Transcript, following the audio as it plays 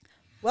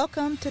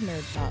Welcome to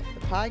Nerd Pop,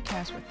 the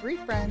podcast where three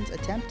friends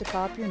attempt to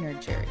pop your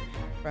nerd cherry.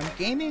 From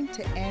gaming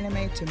to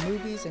anime to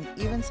movies and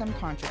even some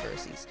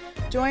controversies.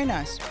 Join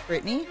us,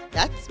 Brittany,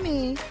 that's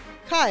me,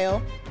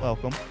 Kyle,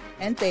 welcome,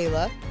 and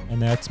Bela,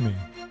 and that's me.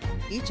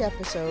 Each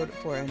episode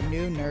for a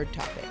new nerd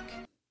topic.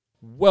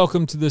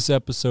 Welcome to this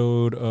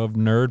episode of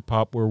Nerd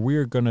Pop, where we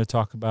are going to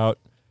talk about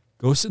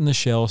Ghost in the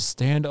Shell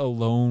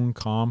Standalone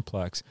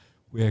Complex.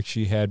 We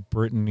actually had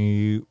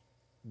Brittany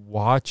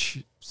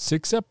watch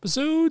 6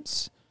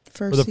 episodes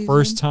for the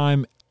first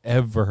time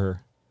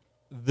ever.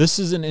 This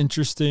is an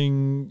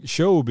interesting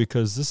show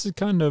because this is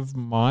kind of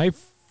my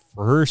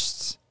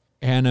first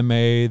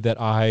anime that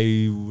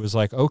I was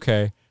like,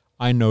 okay,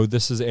 I know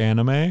this is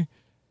anime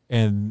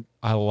and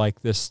I like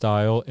this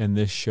style and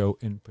this show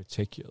in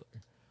particular.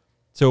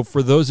 So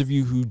for those of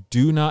you who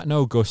do not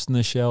know, Ghost in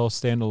the Shell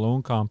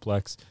Standalone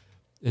Complex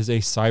is a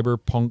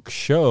cyberpunk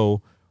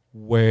show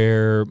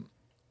where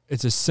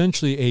it's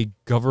essentially a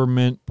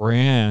government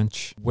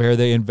branch where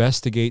they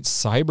investigate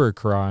cyber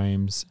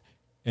crimes.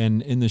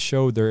 And in the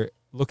show, they're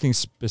looking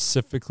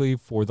specifically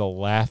for the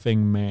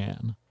Laughing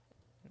Man.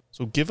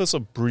 So give us a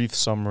brief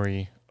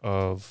summary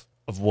of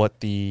what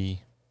the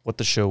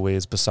show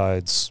is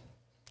besides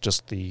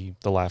just the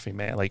Laughing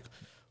Man. Like,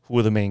 who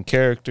are the main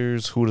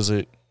characters? Who does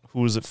it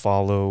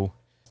follow?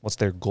 What's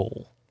their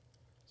goal?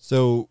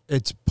 So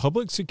it's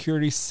Public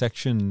Security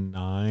Section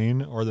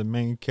 9 are the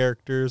main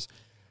characters,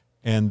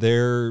 and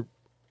they're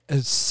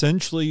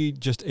essentially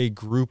just a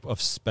group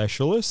of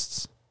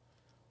specialists.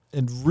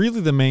 And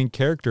really the main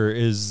character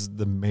is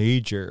the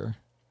Major.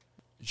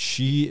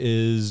 She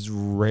is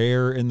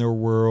rare in their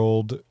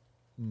world,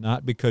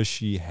 not because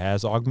she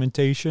has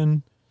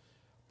augmentation,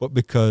 but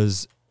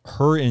because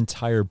her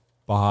entire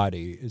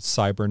body is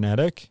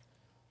cybernetic.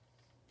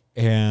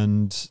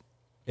 And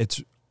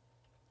it's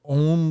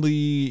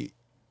only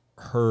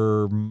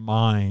her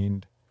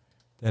mind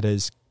that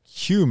is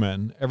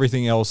human.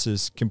 Everything else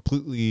is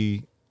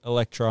completely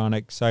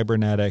electronic,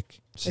 cybernetic.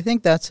 I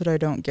think that's what I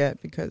don't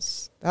get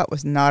because that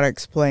was not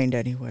explained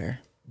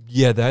anywhere.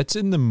 Yeah, that's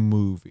in the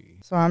movie.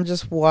 So I'm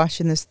just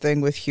watching this thing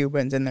with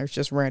humans and there's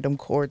just random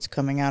cords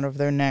coming out of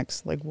their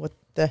necks. Like, what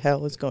the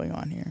hell is going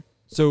on here?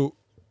 So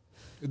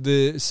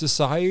the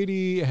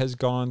society has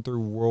gone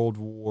through World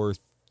War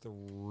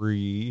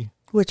III.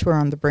 Which we're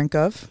on the brink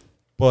of.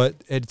 But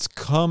it's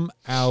come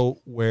out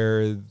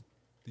where the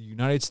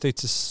United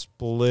States is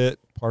split.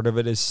 Part of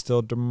it is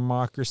still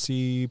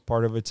democracy.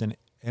 Part of it's an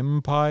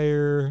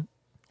empire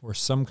or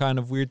some kind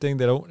of weird thing.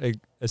 They don't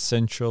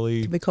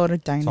essentially we call it a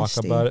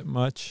dynasty. Talk about it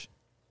much.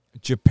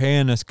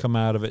 Japan has come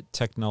out of it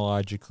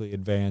technologically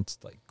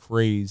advanced like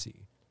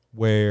crazy,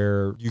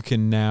 where you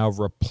can now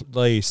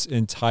replace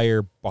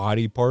entire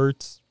body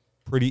parts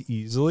pretty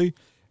easily.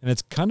 And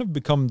it's kind of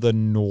become the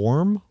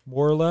norm,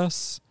 more or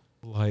less.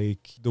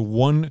 Like the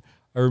one,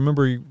 I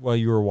remember while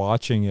you were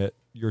watching it,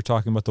 you were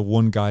talking about the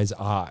one guy's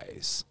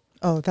eyes.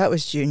 Oh, that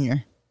was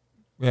Junior.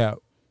 Yeah.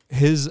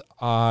 His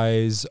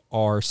eyes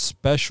are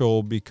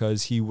special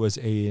because he was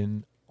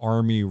an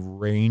Army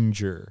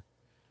Ranger.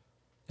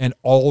 And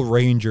all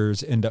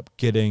Rangers end up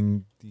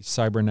getting these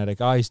cybernetic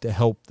eyes to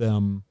help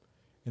them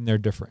in their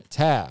different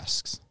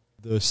tasks.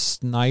 The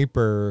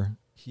sniper,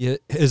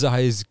 his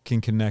eyes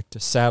can connect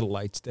to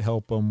satellites to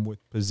help him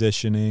with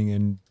positioning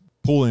and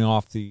pulling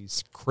off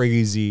these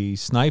crazy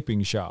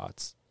sniping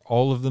shots.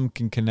 All of them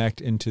can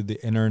connect into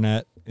the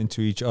internet,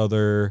 into each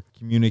other,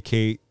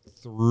 communicate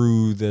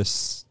through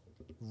this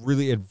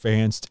really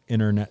advanced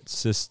internet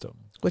system.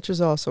 Which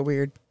was also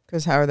weird,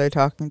 because how are they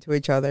talking to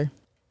each other?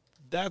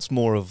 That's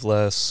more or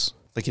less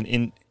like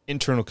an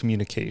internal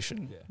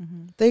communication. Yeah.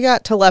 Mm-hmm. They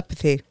got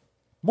telepathy.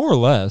 More or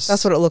less.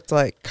 That's what it looked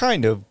like.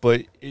 Kind of,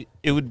 but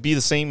it would be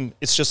the same.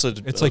 It's just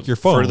it's like your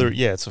phone.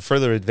 It's a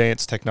further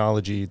advanced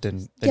technology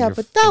than yeah,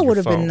 but that would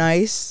have been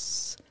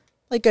nice.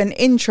 Like an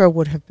intro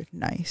would have been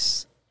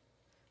nice.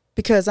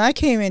 Because I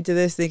came into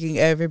this thinking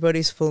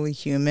everybody's fully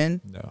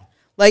human. No.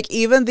 Like,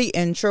 even the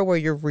intro where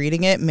you're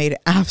reading it made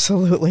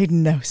absolutely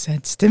no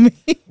sense to me.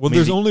 Well,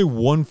 there's only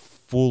one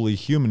fully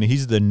human.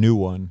 He's the new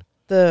one.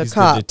 He's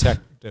cop. The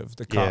detective,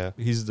 the cop.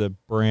 Yeah. He's the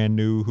brand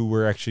new who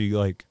we're actually,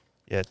 like,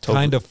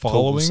 kind of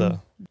following.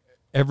 Togusa.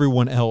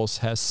 Everyone else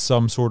has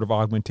some sort of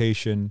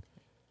augmentation.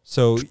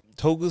 So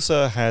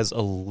Togusa has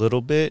a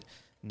little bit,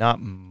 not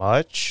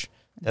much.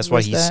 That's Who's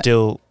why he's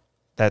still...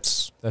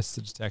 That's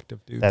the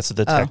detective, dude. That's the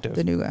detective. Oh,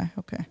 the new guy.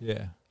 Okay.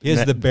 Yeah. He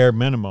has the bare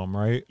minimum,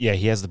 right? Yeah,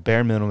 he has the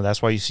bare minimum.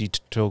 That's why you see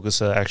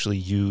Togusa actually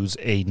use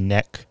a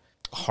neck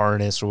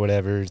harness or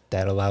whatever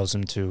that allows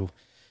him to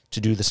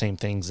do the same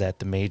things that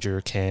the Major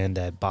can,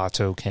 that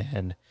Bato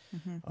can,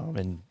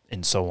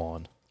 and so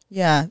on.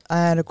 Yeah,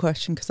 I had a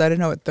question because I didn't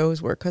know what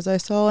those were because I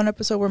saw an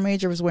episode where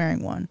Major was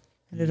wearing one,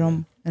 and it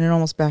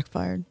almost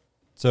backfired.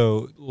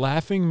 So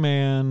Laughing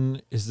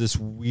Man is this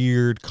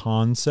weird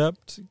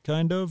concept,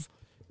 kind of,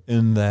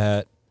 in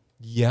that,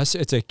 yes,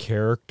 it's a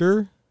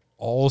character.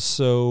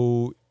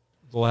 Also,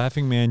 the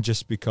Laughing Man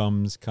just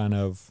becomes kind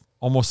of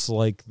almost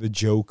like the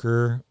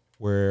Joker,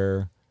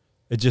 where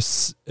it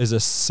just is a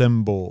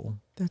symbol.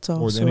 That's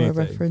also a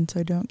reference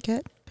I don't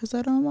get. because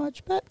I don't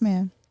watch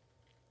Batman.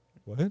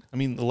 What? I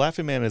mean, the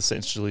Laughing Man is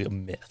essentially a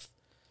myth.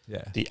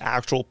 Yeah. The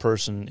actual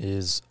person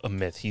is a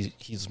myth.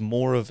 He's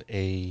more of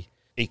a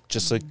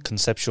just a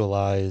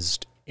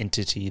conceptualized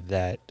entity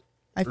that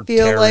I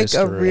feel like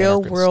a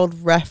real world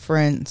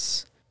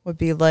reference would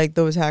be like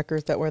those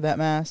hackers that wear that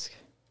mask.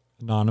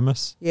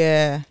 Anonymous?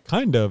 Yeah.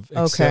 Kind of.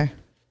 Okay.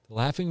 The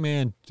Laughing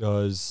Man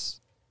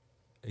does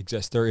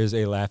exist. There is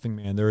a Laughing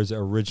Man. There is an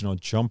original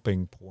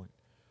jumping point.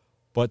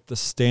 But the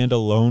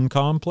standalone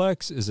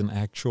complex is an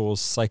actual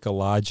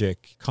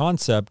psychologic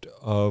concept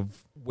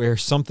of where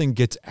something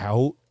gets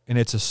out and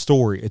it's a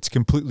story. It's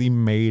completely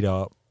made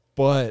up.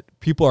 But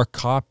people are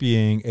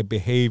copying a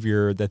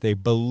behavior that they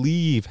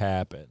believe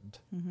happened.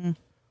 Mm-hmm.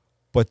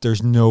 But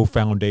there's no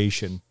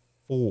foundation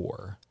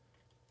for.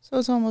 So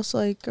it's almost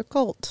like a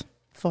cult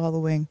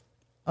following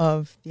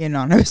of the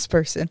anonymous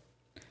person.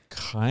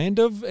 Kind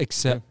of,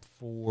 except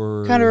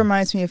for... Kind of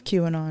reminds me of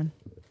QAnon.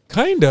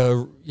 Kind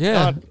of,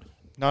 yeah.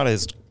 Not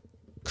as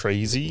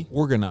crazy.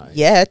 Organized.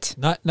 Yet.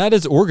 Not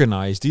as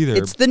organized either.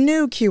 It's the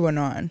new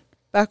QAnon.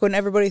 Back when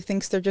everybody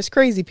thinks they're just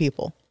crazy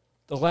people.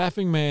 The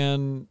Laughing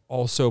Man,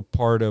 also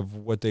part of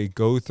what they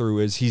go through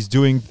is he's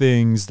doing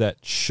things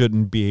that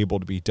shouldn't be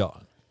able to be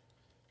done.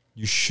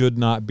 You should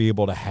not be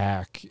able to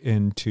hack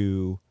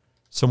into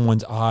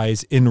someone's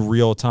eyes in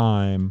real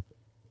time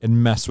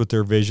and mess with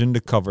their vision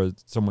to cover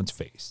someone's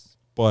face.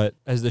 But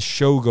as the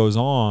show goes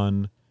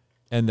on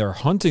and they're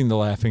hunting the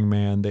Laughing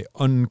Man, they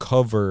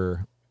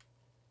uncover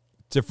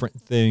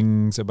different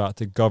things about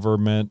the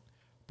government,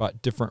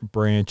 about different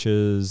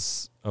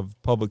branches of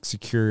public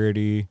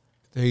security.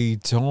 They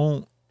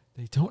don't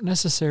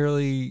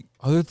necessarily,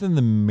 other than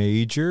the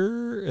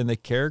major and the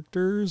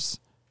characters,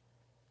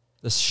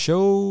 the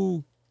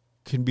show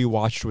can be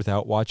watched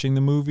without watching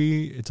the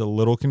movie. It's a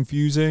little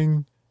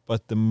confusing,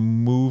 but the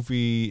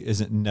movie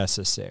isn't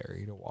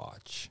necessary to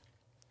watch.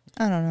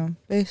 I don't know.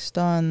 Based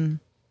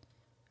on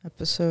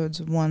episodes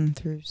 1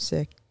 through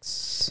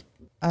 6,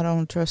 I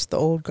don't trust the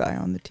old guy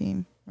on the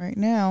team right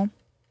now.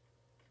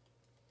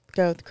 The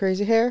guy with the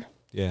crazy hair.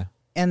 Yeah.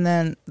 And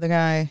then the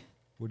guy...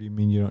 What do you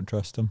mean you don't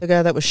trust him? The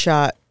guy that was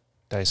shot.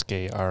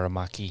 Daisuke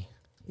Aramaki.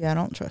 Yeah, I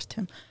don't trust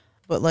him.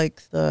 But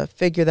like the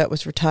figure that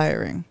was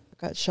retiring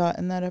got shot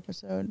in that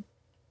episode.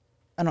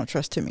 I don't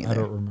trust him either. I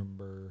don't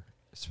remember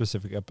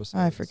specific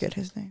episodes. I forget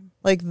his name.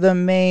 Like the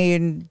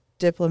main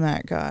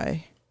diplomat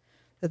guy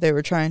that they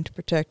were trying to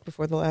protect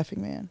before the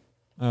Laughing Man.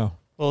 Oh.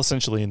 Well,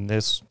 essentially in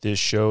this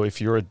show, if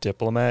you're a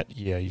diplomat,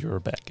 yeah, you're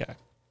a bad guy.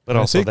 But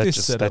also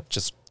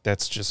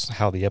that's just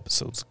how the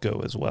episodes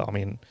go as well. I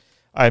mean,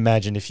 I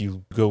imagine if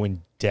you go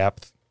in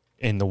depth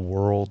in the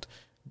world,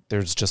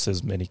 there's just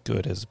as many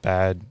good as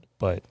bad,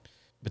 but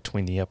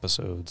between the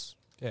episodes.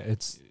 Yeah,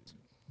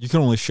 you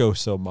can only show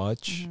so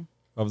much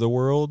of the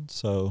world,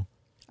 so.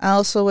 I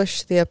also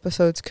wish the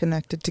episodes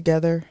connected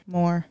together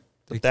more.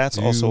 But that's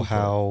also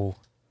how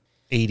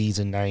 80s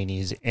and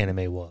 90s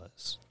anime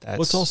was.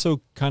 Well, it's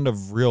also kind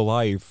of real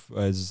life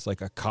as like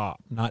a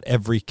cop. Not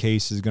every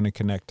case is going to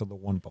connect to the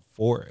one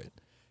before it.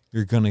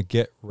 You're going to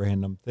get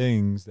random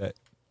things that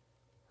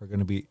are going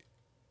to be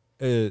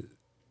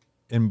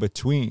in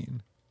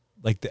between.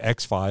 Like the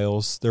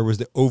X-Files, there was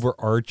the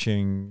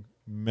overarching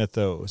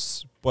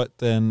mythos, but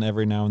then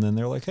every now and then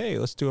they're like, hey,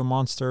 let's do a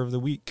monster of the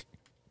week.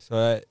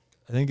 So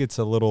I think it's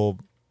a little,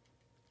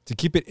 to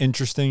keep it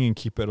interesting and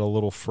keep it a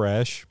little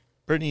fresh.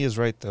 Brittany is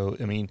right, though.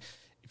 I mean,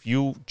 if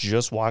you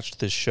just watched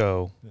this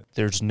show,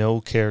 there's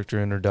no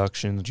character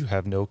introductions. You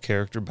have no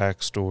character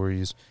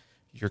backstories.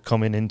 You're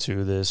coming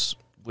into this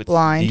with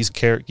blind.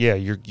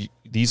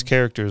 These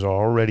characters are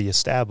already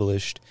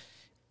established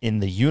in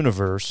the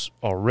universe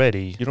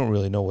already. You don't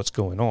really know what's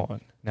going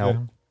on.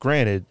 Now,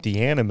 granted,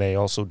 the anime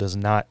also does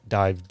not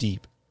dive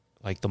deep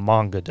like the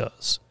manga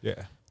does.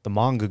 Yeah. The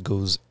manga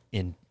goes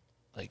in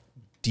like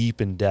deep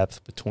in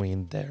depth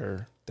between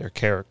their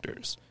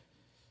characters.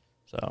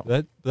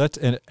 So that's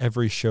in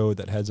every show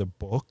that has a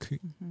book,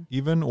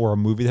 even, or a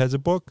movie that has a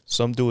book.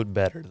 Some do it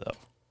better though.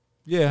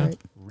 Yeah. Right.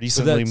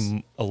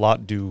 Recently, a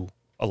lot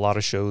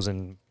of shows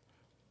and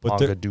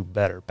manga do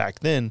better. Back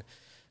then,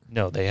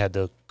 no, they had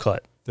to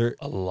cut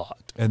a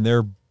lot. And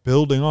they're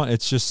building on.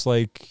 It's just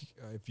like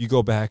if you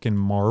go back in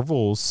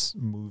Marvel's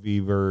movie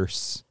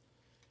verse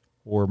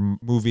or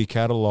movie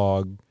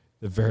catalog,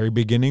 the very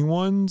beginning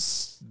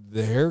ones,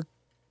 they're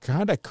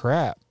kind of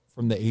crap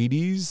from the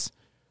 80s,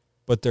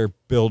 but they're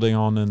building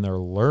on and they're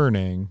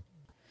learning.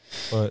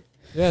 But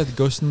yeah, the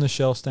Ghost in the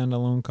Shell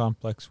standalone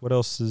complex. What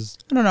else is?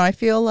 I don't know. I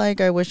feel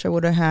like I wish I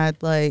would have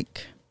had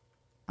like,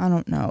 I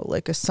don't know,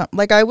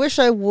 I wish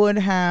I would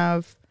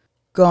have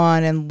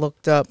gone and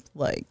looked up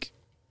like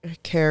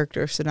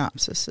character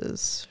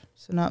synopsises.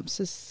 How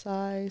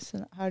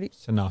do you?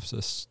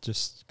 Synopsis.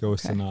 Just go with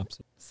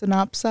synopsis.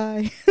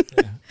 Synopsi.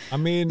 Yeah. I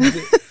mean,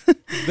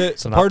 the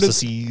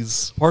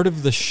synopsises. Part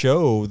of the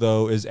show,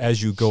 though, is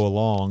as you go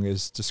along,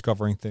 is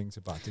discovering things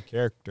about the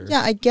character.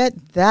 Yeah, I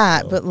get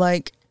that, but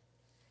like,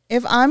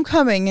 if I'm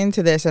coming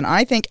into this and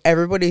I think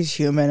everybody's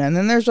human, and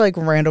then there's like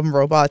random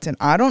robots, and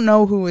I don't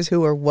know who is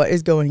who or what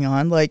is going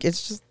on, like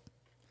it's just,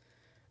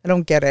 I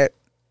don't get it.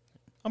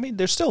 I mean,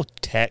 they're still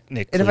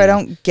technically. And if I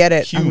don't get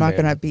it, I'm not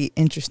human. going to be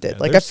interested. Yeah,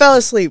 Like, I fell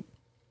asleep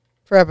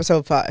for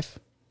episode 5.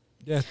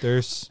 Yeah,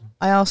 there's.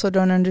 I also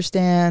don't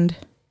understand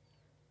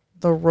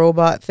the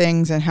robot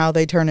things and how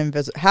they turn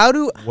invisible.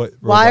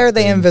 Why are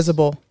they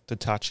invisible? The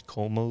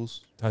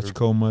Tachikomos.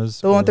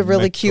 Tachikomas. The one with the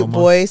really cute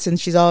voice and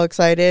she's all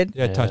excited.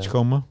 Yeah,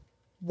 Tachikoma.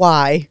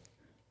 Why?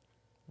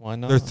 Why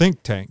not? They're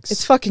think tanks.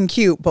 It's fucking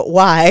cute, but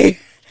why?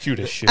 Cute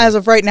as shit. As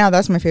of right now,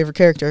 that's my favorite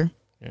character.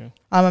 Yeah.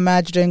 I'm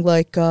imagining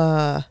like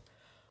the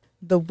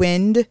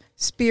wind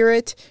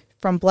spirit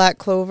from Black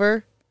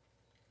Clover.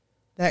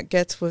 That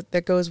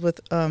goes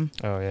with Oh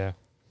yeah.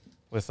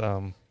 With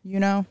you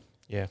know?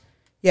 Yeah.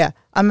 Yeah.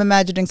 I'm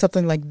imagining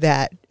something like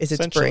that is its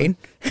Essentially. brain.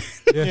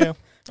 Yeah.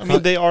 I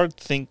mean, they are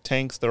think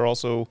tanks. They're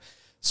also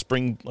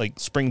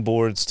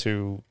springboards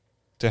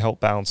to help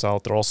balance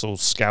out. They're also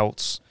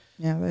scouts.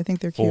 Yeah, I think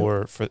they're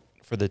cute. For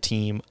the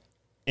team.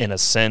 In a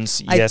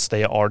sense, yes,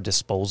 they are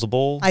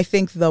disposable. I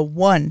think the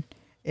one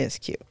is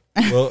cute.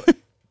 Well,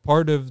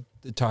 part of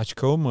the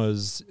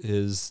Tachikomas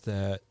is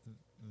that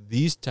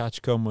these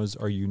Tachikomas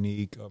are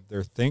unique of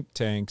their think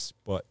tanks,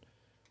 but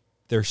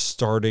they're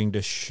starting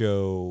to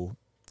show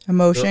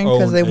Emotion their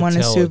because own they wanted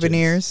intelligence.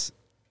 souvenirs.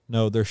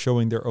 No, they're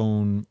showing their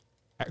own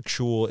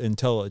actual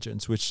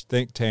intelligence, which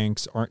think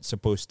tanks aren't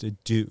supposed to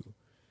do.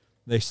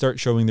 They start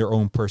showing their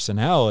own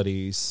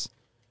personalities,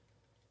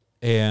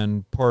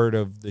 and part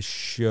of the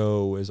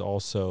show is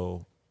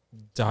also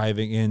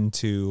diving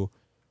into,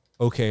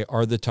 okay,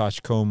 are the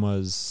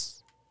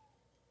Tachikomas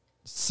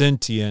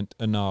sentient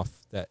enough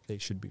that they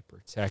should be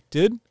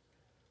protected,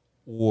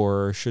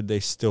 or should they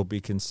still be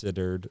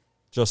considered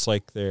just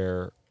like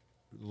their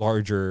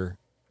larger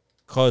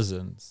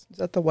cousins? Is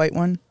that the white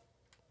one?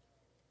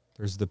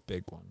 There's the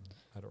big one.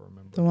 I don't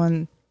remember. The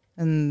one,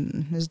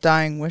 and his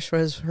dying wish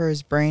was for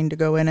his brain to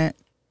go in it.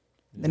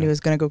 Then he was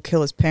going to go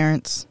kill his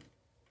parents.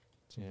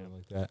 Something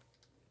like that.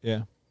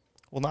 Yeah.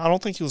 Well, no, I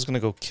don't think he was going to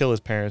go kill his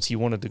parents. He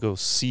wanted to go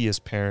see his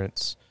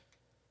parents.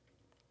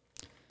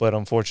 But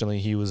unfortunately,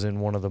 he was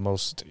in one of the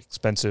most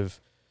expensive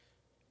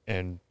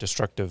and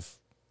destructive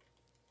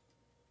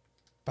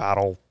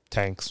battle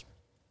tanks.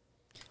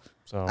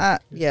 So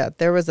Yeah,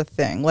 there was a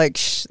thing. Like,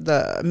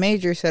 the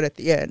Major said at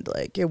the end,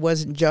 like, it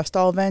wasn't just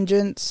all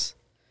vengeance.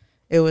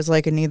 It was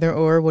like an either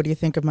or. What do you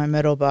think of my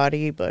metal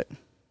body? But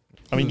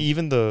I mean,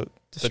 even the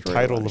destroyed a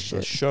title lot of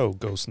the shit. show,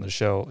 Ghost in the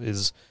Shell,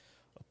 is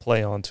a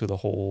play on to the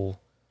whole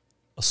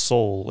a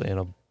soul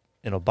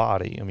in a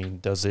body. I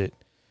mean,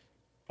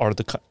 are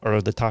the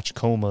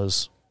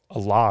Tachikomas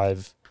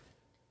alive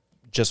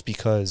just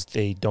because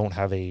they don't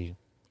have a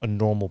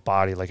normal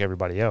body like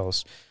everybody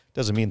else?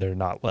 Doesn't mean they're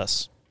not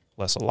less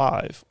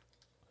alive.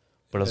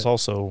 But it's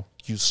also,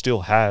 you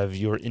still have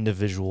your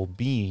individual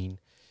being,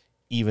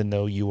 even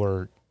though you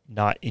are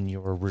not in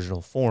your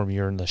original form.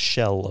 You're in the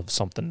shell of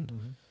something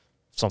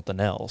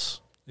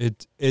else.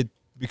 It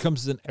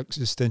becomes an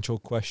existential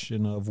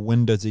question of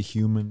when does a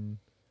human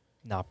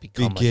Not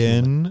become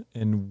begin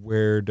and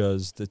where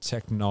does the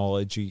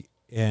technology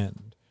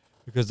end?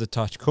 Because the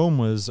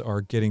Tachikomas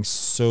are getting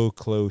so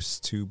close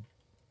to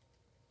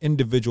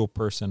individual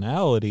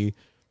personality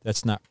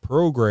that's not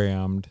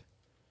programmed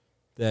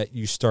that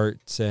you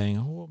start saying,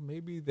 oh, well,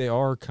 maybe they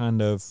are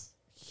kind of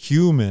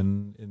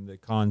human in the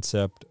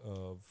concept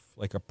of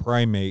like a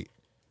primate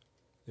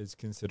is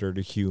considered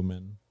a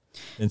human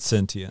and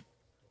sentient.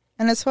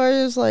 And as far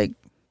as like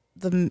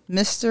the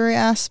mystery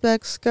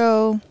aspects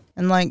go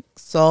and like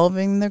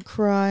solving the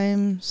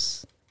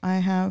crimes,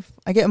 I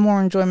get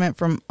more enjoyment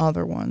from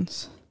other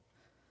ones.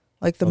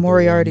 Like the Other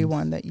Moriarty ones?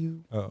 one that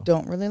you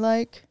don't really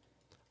like.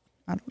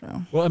 I don't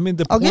know. Well, I mean,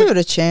 I'll give it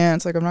a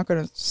chance. Like, I'm not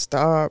going to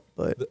stop,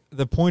 but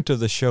the point of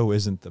the show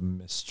isn't the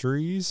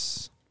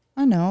mysteries.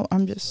 I know.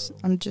 I'm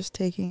just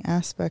taking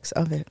aspects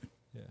of it.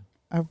 Yeah.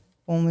 I've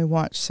only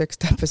watched 6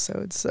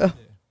 episodes, so. Yeah.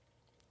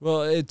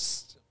 Well,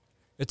 it's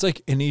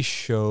like any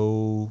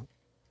show.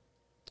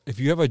 If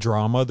you have a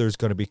drama, there's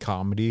going to be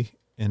comedy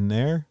in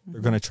there. They're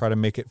going to try to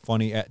make it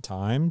funny at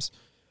times.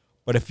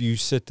 But if you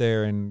sit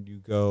there and you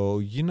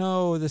go,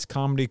 this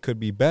comedy could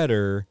be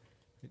better,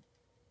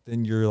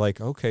 then you're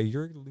like, okay,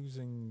 you're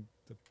losing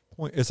the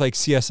point. It's like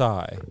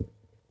CSI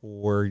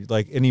or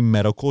like any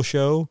medical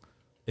show.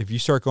 If you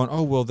start going,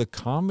 oh, well, the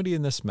comedy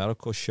in this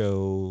medical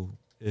show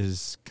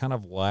is kind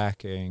of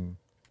lacking,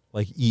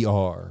 like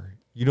ER.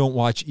 You don't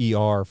watch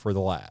ER for the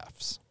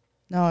laughs.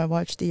 No, I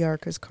watched ER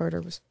because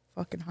Carter was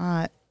fucking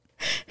hot.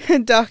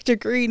 And Dr.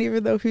 Green,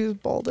 even though he was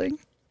balding.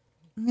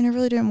 I mean, I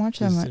really didn't watch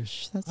that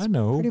much. That's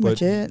pretty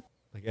much it.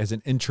 Like as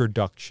an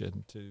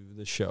introduction to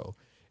the show,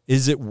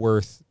 is it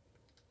worth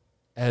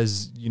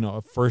as,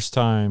 a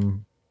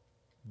first-time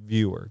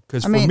viewer?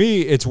 Because for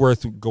me, it's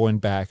worth going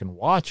back and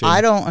watching.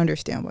 I don't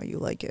understand why you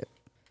like it.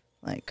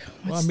 Like,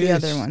 what's the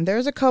other one?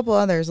 There's a couple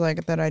others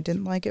like that I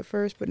didn't like at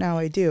first, but now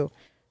I do.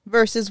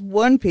 Versus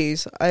One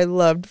Piece, I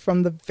loved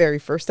from the very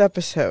first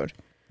episode.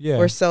 Yeah.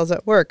 Or Cells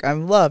at Work, I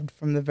loved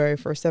from the very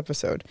first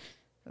episode.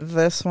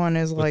 This one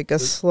is like a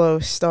slow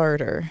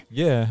starter.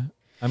 Yeah.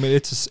 I mean,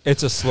 it's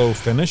a slow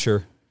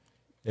finisher.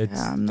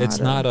 It's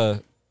not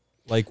a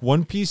Like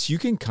One Piece, you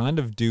can kind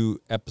of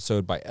do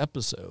episode by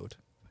episode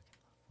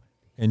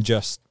and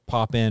just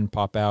pop in,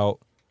 pop out,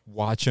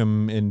 watch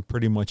them in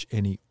pretty much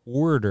any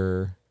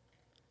order.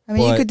 I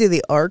mean, you could do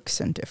the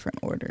arcs in different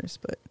orders,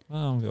 but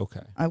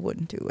okay. I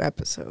wouldn't do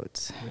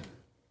episodes. Yeah.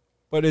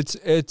 But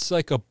it's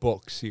like a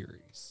book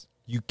series.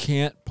 You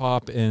can't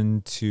pop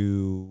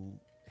into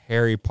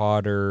Harry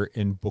Potter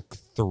in book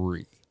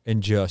 3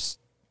 and just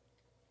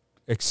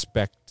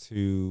expect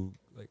to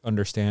like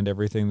understand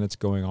everything that's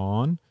going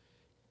on.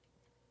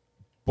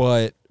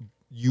 But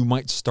you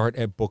might start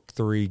at book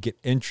 3, get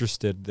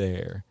interested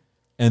there,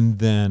 and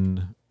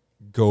then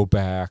go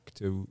back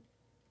to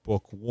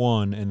book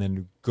 1 and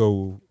then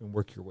go and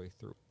work your way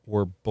through.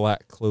 Or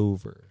Black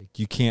Clover. Like,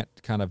 you can't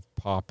kind of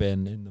pop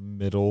in the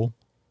middle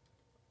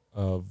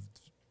of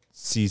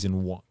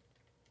season 1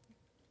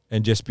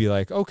 and just be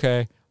like,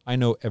 okay, I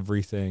know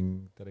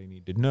everything that I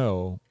need to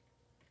know.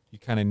 You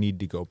kind of need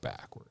to go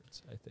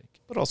backwards, I think.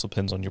 But it also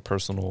depends on your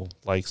personal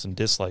likes and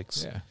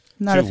dislikes. Yeah.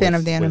 Not a fan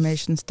of the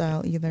animation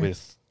style either.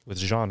 With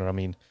genre. I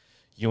mean,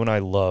 you and I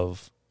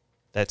love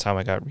that time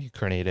I got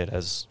reincarnated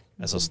as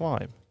a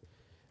slime.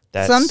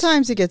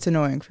 Sometimes it gets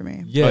annoying for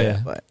me. Yeah.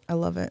 But I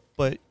love it.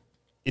 But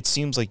it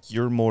seems like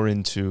you're more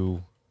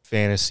into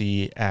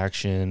fantasy,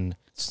 action,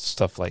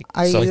 stuff like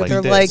this.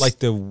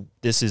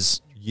 This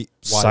is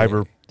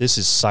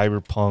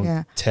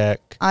cyberpunk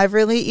tech. I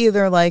really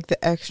either like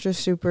the extra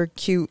super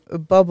cute,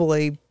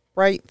 bubbly,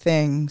 bright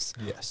things,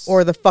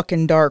 or the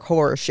fucking dark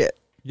horror shit.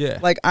 Yeah.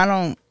 Like, I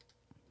don't...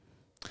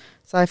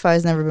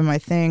 Sci-fi's never been my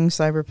thing.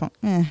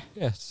 Cyberpunk,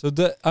 Yeah, so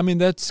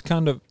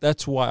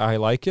that's why I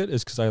like it,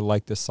 is because I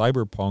like the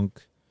cyberpunk.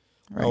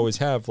 Right. I always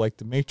have, like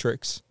the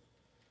Matrix.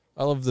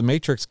 I love the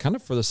Matrix kind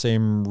of for the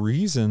same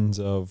reasons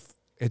of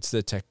it's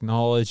the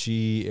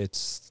technology,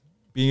 it's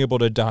being able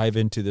to dive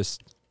into this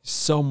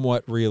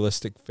somewhat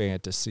realistic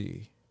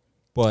fantasy,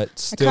 but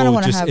still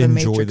just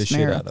enjoy the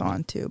shit out of it. I kind of want to have a Matrix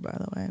marathon too, by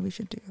the way. We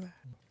should do that.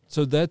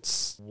 So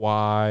that's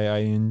why I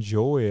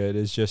enjoy it,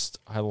 is just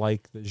I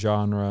like the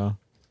genre.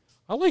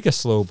 I like a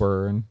slow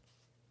burn.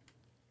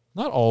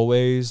 Not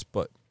always,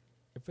 but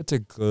if it's a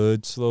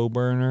good slow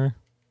burner,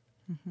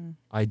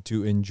 I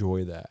do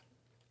enjoy that.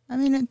 I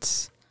mean,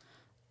 it's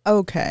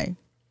okay.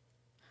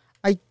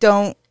 I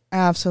don't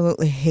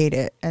absolutely hate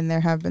it. And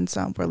there have been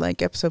some where,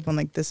 like, episode 1,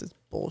 like, this is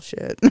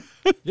bullshit.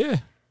 Yeah.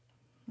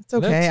 It's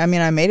okay. I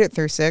mean, I made it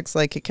through 6.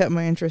 Like, it kept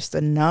my interest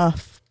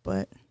enough,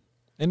 but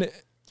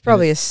it's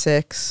probably a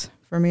 6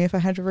 for me if I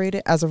had to rate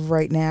it as of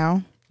right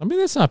now. I mean,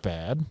 that's not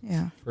bad.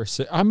 Yeah.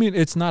 I mean,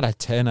 it's not a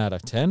 10 out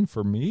of 10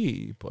 for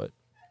me, but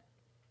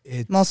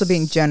I'm also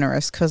being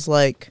generous because,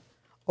 like,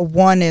 a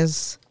 1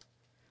 is,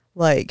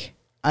 like,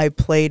 I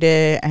played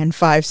it and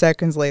 5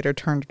 seconds later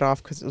turned it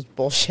off because it was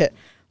bullshit.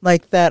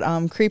 Like that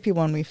creepy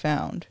one we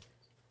found.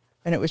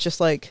 And it was just,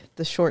 like,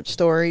 the short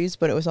stories,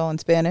 but it was all in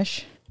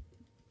Spanish.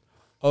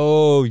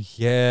 Oh,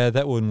 yeah,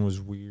 that one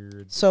was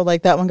weird. So,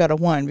 like, that one got a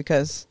 1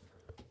 because,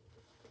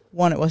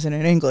 1, it wasn't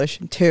in English,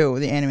 and 2,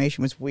 the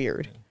animation was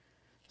weird.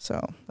 So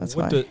that's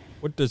why.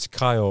 What does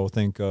Kyle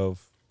think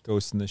of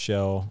Ghost in the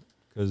Shell?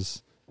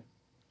 Because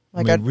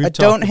I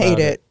don't hate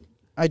it.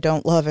 I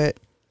don't love it.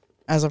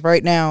 As of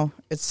right now,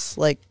 it's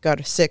like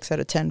got a 6 out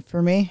of 10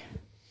 for me.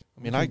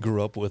 I mean, I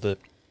grew up with it,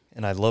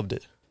 and I loved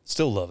it.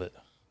 Still love it.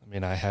 I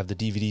mean, I have the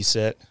DVD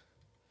set.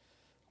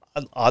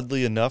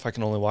 Oddly enough, I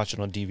can only watch it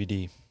on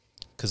DVD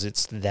because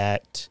it's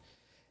that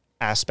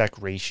aspect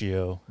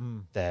ratio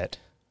that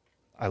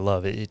I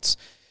love. It's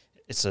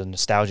a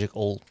nostalgic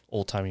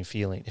old-timey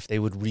feeling. If they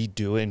would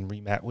redo it and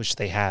remat, which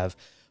they have,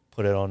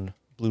 put it on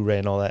Blu-ray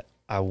and all that,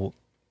 I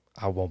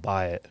won't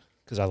buy it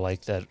because I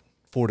like that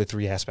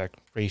 4:3 aspect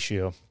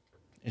ratio.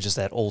 It's just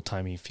that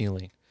old-timey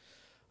feeling.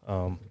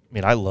 I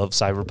mean, I love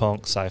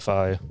cyberpunk,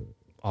 sci-fi,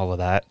 all of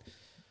that.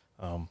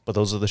 But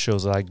those are the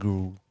shows that I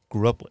grew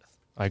up with.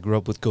 I grew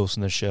up with Ghost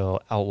in the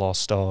Shell, Outlaw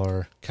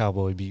Star,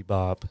 Cowboy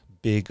Bebop,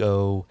 Big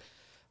O,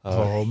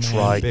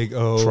 Big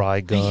O.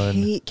 Trigun. I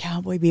hate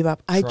Cowboy Bebop.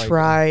 I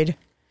tried.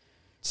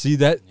 See,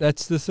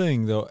 that's the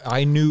thing, though.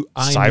 I knew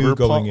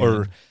going in.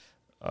 Or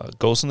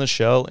Ghost in the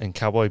Shell and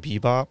Cowboy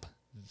Bebop,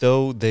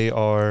 though they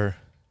are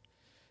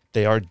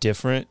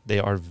different, they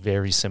are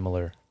very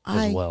similar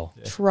as well.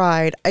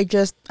 Tried. I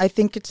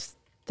think it's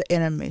the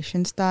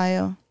animation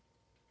style.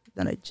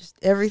 Then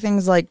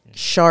everything's like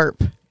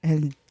sharp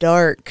and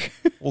dark.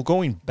 Well,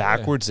 going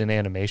backwards in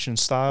animation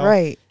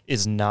style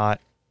is not...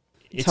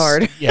 It's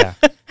hard. Yeah.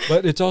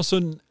 But it's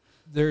also,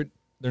 they're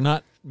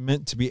not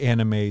meant to be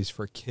animes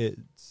for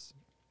kids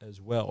as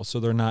well, so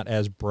they're not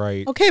as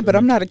bright. Okay, but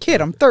I'm not a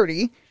kid. I'm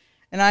 30,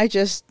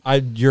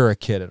 and you're a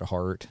kid at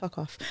heart. Fuck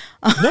off.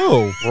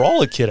 No, we're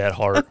all a kid at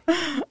heart.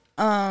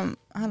 I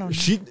don't know.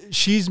 She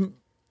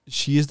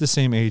is the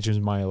same age as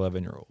my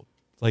 11-year-old.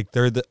 Like,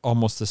 they're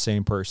almost the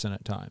same person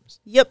at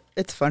times. Yep,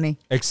 it's funny.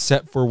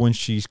 Except for when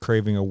she's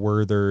craving a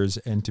Werther's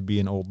and to be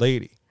an old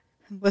lady.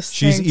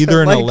 Listening She's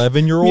either an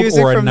 11-year-old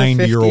or a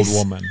 90-year-old 50s.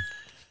 woman.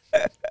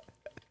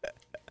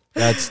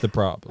 That's the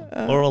problem.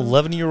 Or an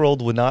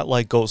 11-year-old would not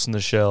like Ghost in the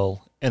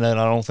Shell, And then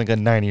I don't think a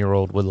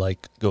 90-year-old would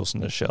like Ghost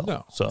in the Shell.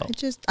 No. So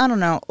I don't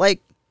know.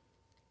 Like,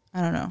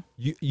 I don't know.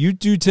 You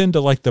do tend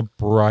to like the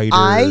brighter.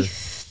 I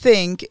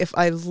think if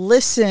I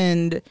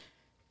listened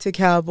to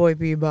Cowboy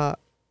Bebop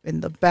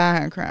in the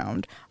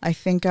background, I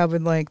think I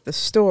would like the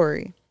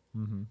story.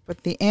 Mm-hmm.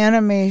 But the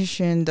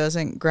animation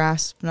doesn't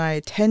grasp my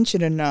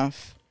attention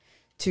enough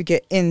to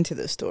get into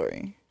the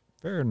story.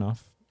 Fair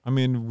enough. I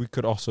mean, we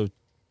could also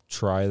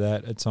try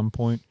that at some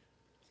point.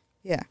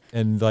 Yeah.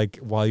 And like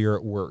while you're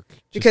at work,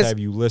 just Because- have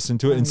you listen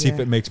to it and see if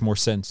yeah. it makes more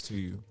sense to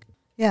you.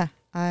 Yeah,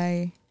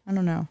 I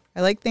don't know.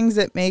 I like things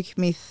that make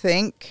me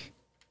think,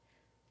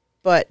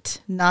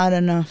 but not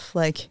enough.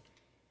 Like,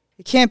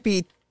 it can't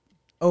be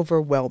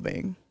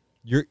overwhelming.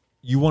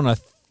 You want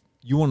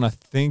a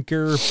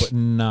thinker, but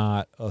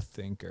not a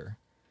thinker.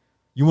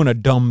 You want a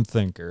dumb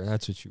thinker.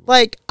 That's what you want.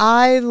 Like,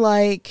 I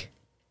like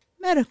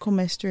medical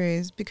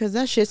mysteries because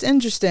that shit's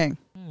interesting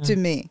to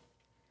me.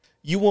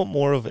 you want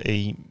more of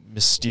a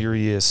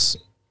mysterious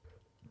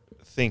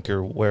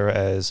thinker,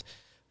 whereas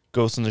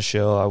Ghost in the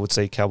Shell, I would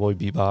say Cowboy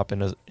Bebop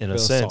in a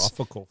sense.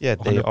 Philosophical. Yeah,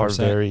 they 100%. are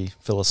very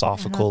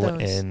philosophical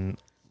those. and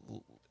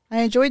I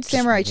enjoyed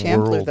Samurai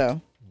Champloo, world-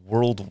 though.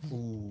 world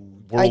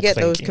I get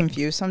those thinking.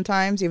 confused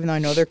sometimes, even though I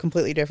know they're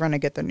completely different. I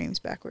get their names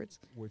backwards.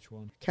 Which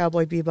one?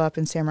 Cowboy Bebop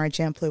and Samurai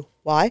Champloo.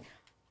 Why?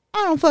 I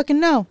don't fucking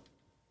know.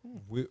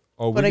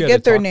 But I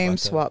get their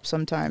names swapped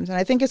sometimes. And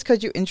I think it's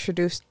because you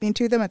introduced me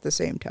to them at the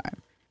same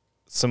time.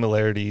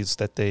 Similarities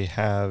that they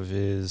have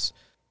is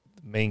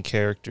the main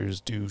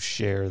characters do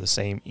share the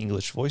same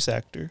English voice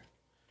actor.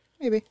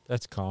 Maybe.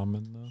 That's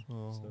common, though.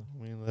 Oh, So.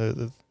 I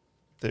mean,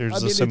 there's I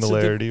mean, a it's a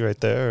similarity right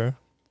there.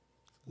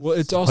 Well,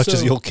 it's As much as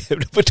also you'll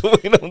get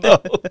between them,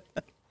 though.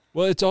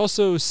 well, it's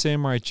also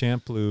Samurai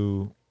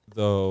Champloo,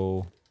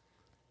 though,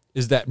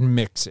 is that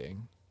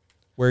mixing,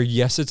 where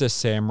yes, it's a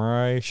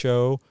samurai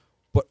show,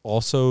 but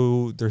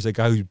also there's a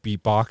guy who's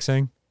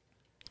beatboxing.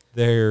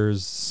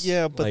 There's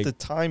Yeah, but like, the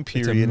time a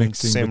period in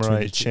mixing between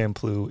Samurai the two.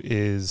 Champloo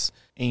is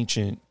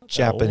ancient that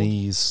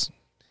Japanese.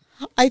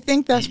 I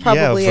think that's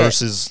probably it.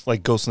 versus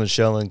like Ghost in the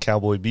Shell and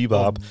Cowboy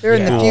Bebop. They're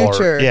in the who are-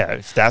 future. Yeah,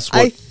 if that's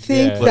what I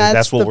think Yeah.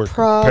 that's what the we're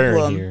comparing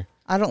problem. here.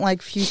 I don't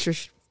like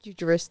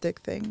futuristic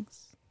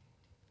things.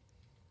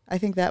 I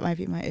think that might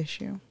be my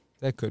issue.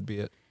 that could be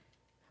it.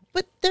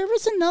 But there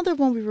was another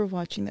one we were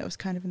watching that was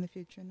kind of in the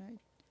future. And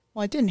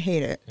I didn't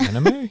hate it.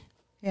 Anime?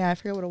 Yeah, I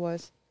forget what it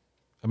was.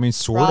 I mean,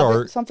 Sword Robin,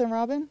 Art. something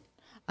Robin?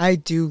 I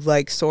do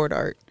like Sword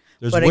Art.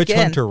 There's but Witch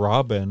again- Hunter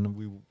Robin.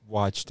 We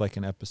watched like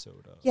an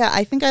episode of. Yeah,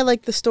 I think I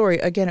like the story.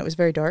 Again, it was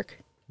very dark.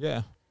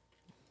 Yeah.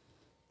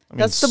 I mean,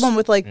 That's the one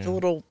with like yeah. the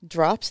little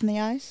drops in the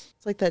eyes.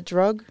 It's like that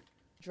drug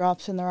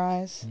drops in their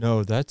eyes.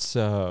 No, that's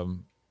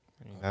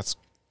That's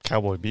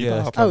Cowboy Bebop. yeah.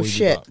 that's Oh, Cowboy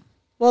shit. Bebop.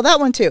 Well,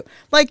 that one too.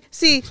 Like,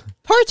 see,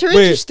 parts are Wait,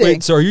 interesting.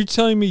 wait. So are you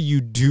telling me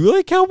you do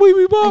like Cowboy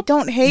Bebop? I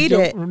don't hate You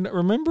it. don't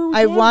remember? which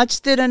I one?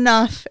 watched it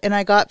enough, and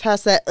I got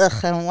past that. Ugh,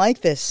 I don't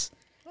like this.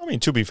 I mean,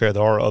 to be fair,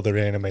 there are other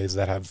animes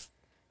that have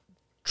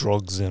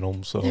drugs in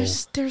them. So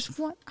There's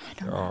one. I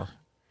don't There know. are.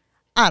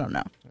 I don't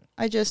know.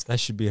 I just That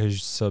should be a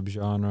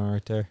subgenre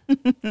right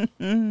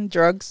there.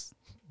 drugs.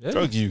 Yeah.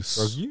 drug use.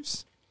 Drug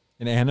use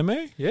in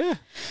anime. Yeah.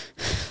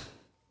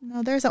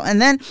 No, there's that.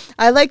 And then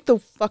I like the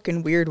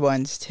fucking weird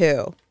ones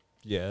too.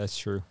 Yeah, that's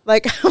true.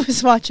 Like I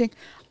was watching.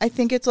 I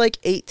think it's like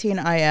 18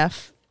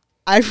 IF.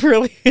 I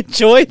really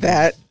enjoy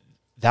that.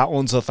 That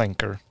one's a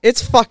thinker.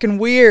 It's fucking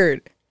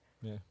weird,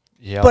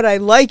 Yeah, but I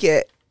like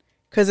it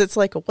because it's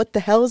like a what the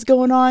hell is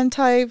going on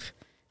type.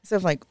 Instead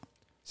of like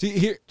See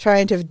here,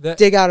 trying to That-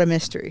 dig out a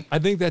mystery. I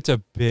think that's a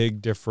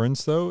big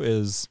difference though.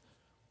 Is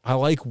I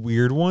like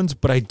weird ones,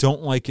 but I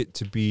don't like it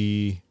to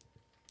be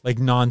like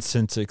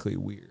nonsensically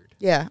weird.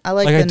 Yeah, I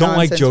like. Like the I don't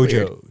like nonsense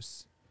weird.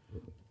 JoJo's.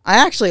 I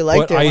actually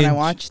liked But it when I en-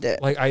 watched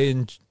it. Like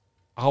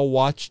I'll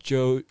watch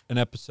an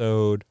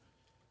episode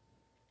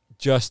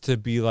just to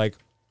be like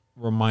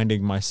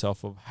reminding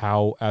myself of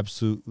how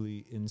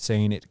absolutely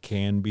insane it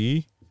can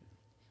be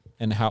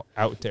and how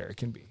out there it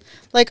can be.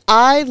 Like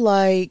I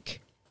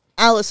like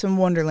Alice in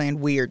Wonderland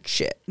weird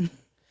shit.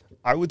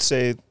 I would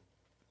say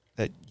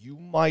that you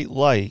might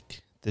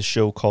like the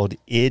show called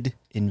Id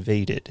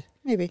Invaded.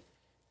 Maybe.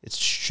 It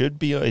should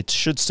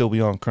still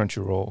be on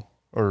Crunchyroll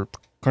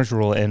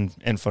and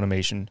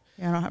Funimation.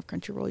 Yeah, I don't have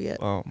Crunchyroll yet.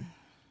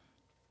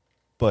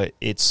 But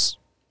it's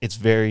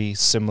very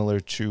similar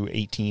to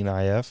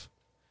 18IF.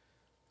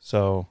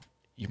 So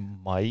you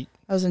might.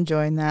 I was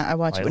enjoying that. I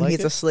watch it I when like he's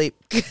it. asleep.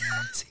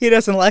 'Cause he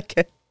doesn't like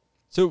it.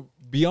 So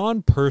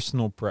beyond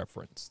personal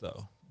preference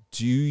though,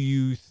 do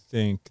you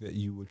think that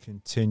you would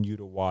continue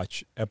to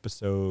watch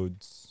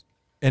episodes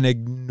and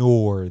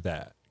ignore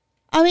that?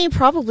 I mean,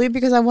 probably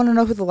because I want to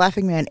know who the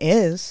Laughing Man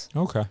is.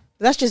 Okay. But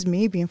that's just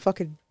me being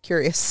fucking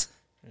curious.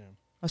 Yeah.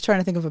 I was trying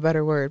to think of a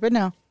better word, but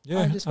no.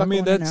 Yeah. just I fucking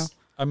mean wanna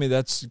know.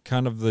 that's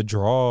kind of the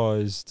draw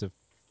is to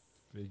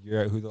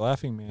figure out who the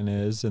Laughing Man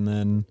is and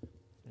then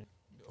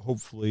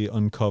hopefully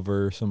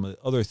uncover some of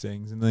the other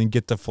things and then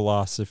get the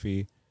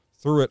philosophy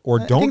through it or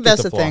don't I think get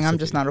that's the the thing. I'm philosophy.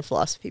 just not a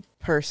philosophy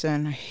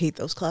person. I hate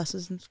those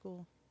classes in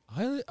school.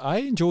 I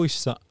enjoy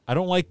some. I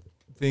don't like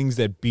things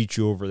that beat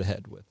you over the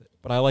head with it.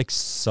 But I like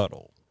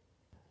subtle.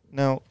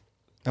 Now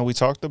we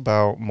talked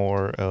about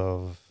more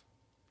of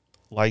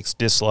likes,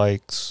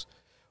 dislikes,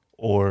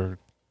 or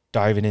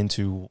diving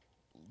into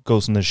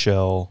Ghost in the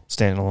Shell,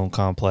 standalone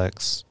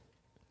complex.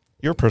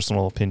 Your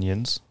personal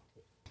opinions.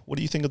 What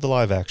do you think of the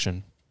live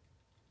action?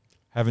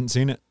 Haven't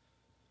seen it.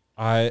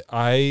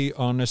 I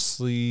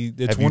honestly,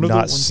 it's Have one you of the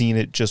not ones, seen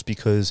it just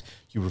because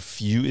you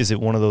refuse? Is it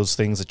one of those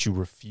things that you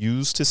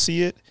refuse to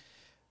see it,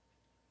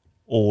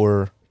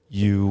 or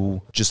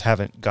you just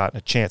haven't gotten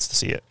a chance to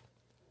see it?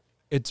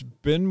 It's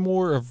been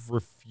more of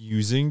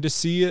refusing to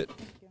see it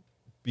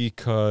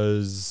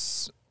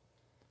because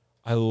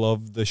I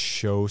love the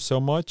show so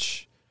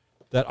much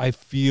that I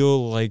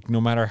feel like no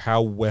matter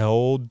how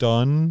well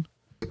done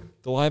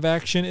the live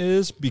action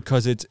is,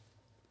 because it's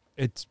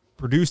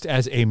produced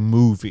as a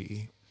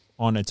movie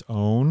on its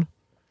own,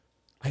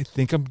 I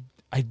think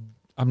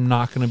I'm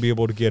not going to be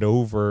able to get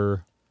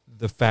over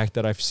the fact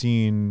that I've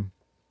seen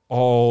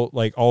all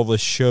the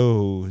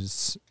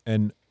shows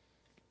and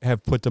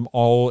have put them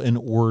all in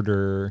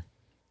order,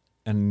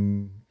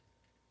 and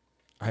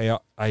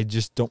I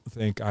just don't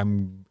think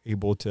I'm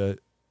able to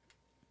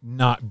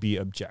not be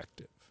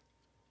objective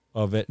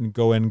of it and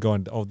go in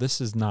going, oh, this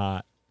is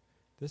not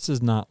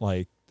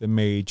like the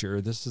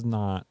major. This is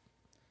not.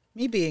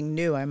 Me being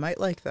new, I might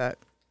like that.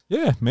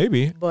 Yeah,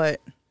 maybe.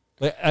 But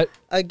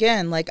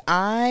again, like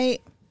I'm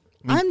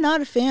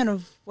not a fan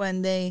of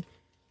when they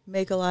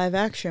make a live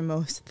action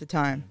most of the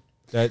time.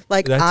 That's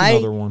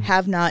another one.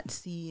 Have not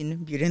seen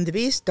Beauty and the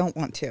Beast. Don't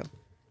want to.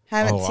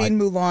 Haven't seen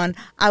Mulan.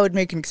 I would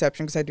make an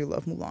exception because I do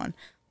love Mulan.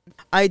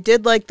 I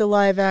did like the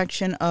live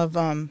action of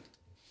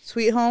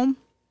Sweet Home.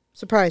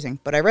 Surprising,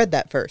 but I read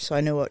that first, so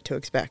I know what to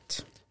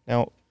expect.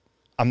 Now,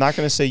 I'm not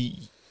going to say,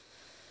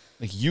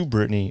 like you,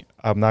 Brittany,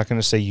 I'm not going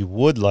to say you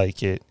would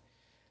like it,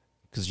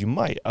 because you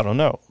might. I don't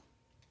know.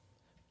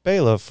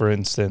 Bela, for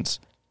instance,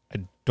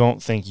 I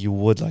don't think you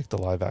would like the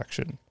live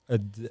action.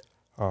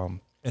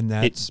 And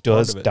that's it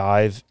does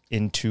dive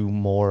into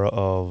more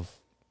of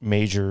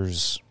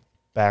Major's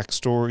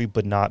backstory,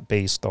 but not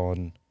based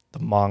on the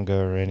manga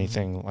or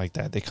anything like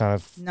that. They kind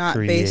of not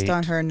based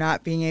on her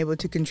not being able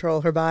to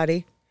control her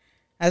body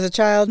as a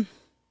child.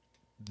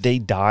 They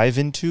dive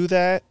into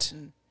that,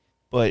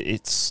 but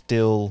it's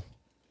still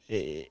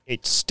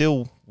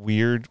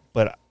weird.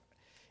 But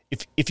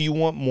if you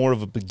want more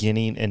of a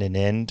beginning and an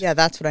end, yeah,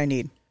 that's what I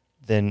need.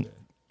 Then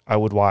I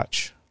would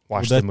watch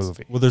the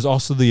movie. Well, there's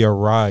also the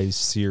Arise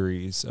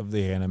series of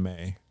the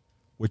anime,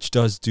 which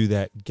does do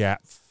that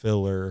gap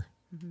filler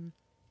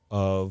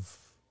of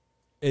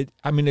it.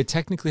 I mean, it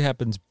technically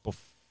happens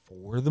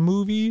before the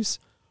movies,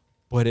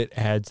 but it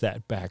adds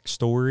that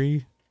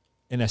backstory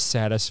in a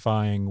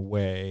satisfying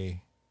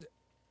way.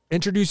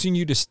 Introducing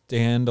you to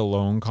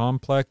Standalone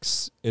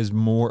Complex is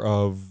more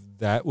of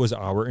that was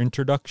our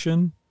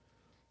introduction,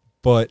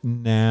 but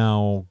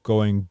now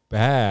going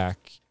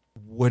back,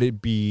 would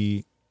it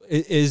be?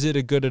 Is it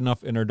a good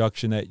enough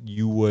introduction that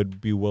you would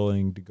be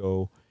willing to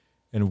go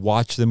and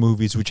watch the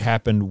movies, which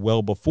happened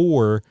well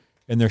before,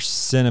 and they're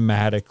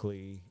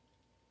cinematically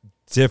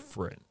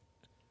different?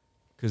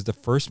 Because the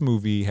first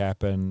movie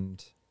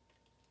happened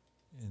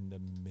in the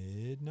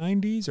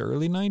mid-'90s,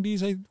 early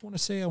 90s, I want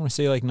to say. I want to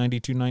say like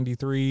 92,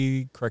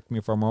 93. Correct me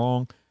if I'm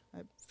wrong.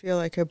 I feel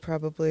like I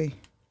probably...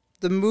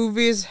 The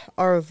movies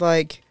are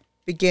like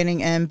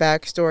beginning and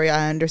backstory.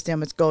 I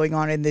understand what's going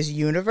on in this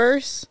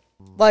universe.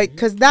 Like,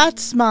 because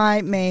that's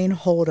my main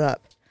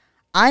holdup.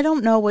 I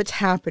don't know what's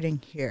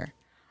happening here.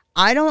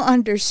 I don't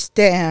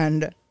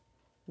understand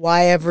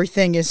why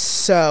everything is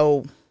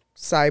so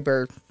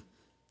cyber.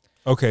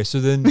 Okay, so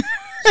then,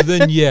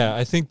 yeah,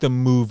 I think the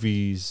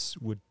movies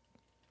would,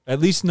 at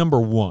least number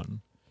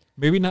one.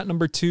 Maybe not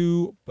number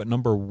two, but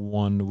number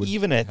one would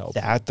even at help.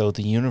 That, though,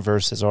 the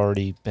universe has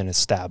already been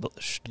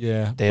established.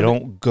 Yeah. They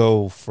don't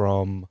go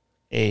from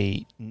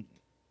a...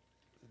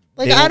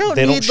 Like, I don't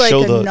need, like,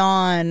 a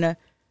non...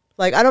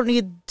 Like, I don't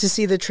need to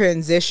see the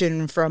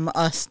transition from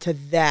us to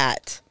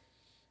that.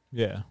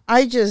 Yeah.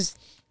 I just...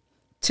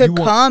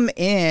 come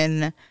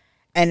in,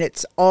 and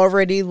it's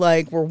already,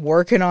 like, we're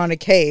working on a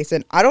case,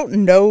 and I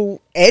don't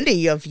know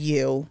any of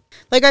you.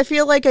 Like, I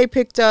feel like I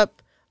picked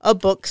up a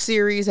book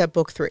series at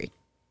book 3.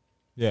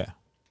 Yeah.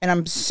 And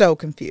I'm so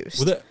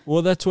confused.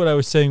 Well, that's what I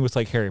was saying with,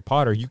 like, Harry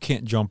Potter. You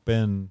can't jump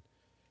in.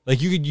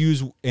 Like, you could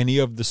use any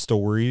of the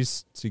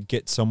stories to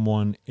get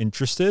someone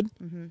interested,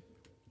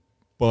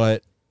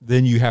 but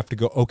then you have to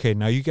go, okay,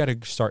 now you got to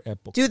start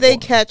at book 1. Do they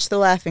catch the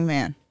laughing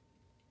man?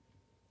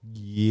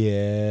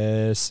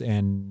 Yes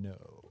and no.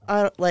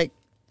 I don't,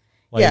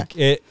 yeah.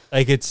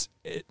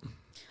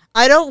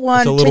 I don't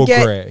want it's a little to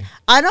get... gray.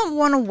 I don't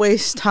want to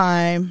waste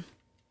time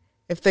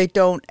if they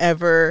don't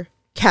ever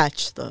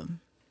catch them.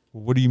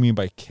 What do you mean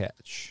by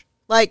catch?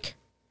 Like,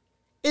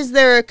 is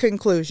there a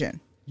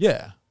conclusion?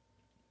 Yeah.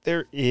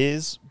 There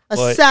is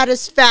a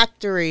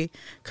satisfactory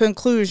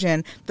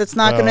conclusion that's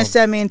not going to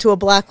send me into a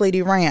Black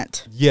Lady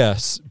rant.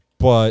 Yes,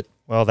 but...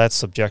 Well, that's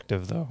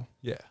subjective, though.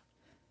 Yeah.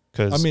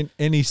 because I mean,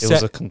 any it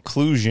was a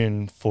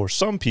conclusion for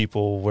some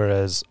people,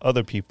 whereas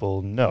other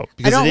people no. I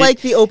Because don't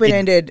like the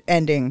open-ended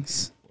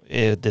endings.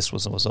 This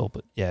was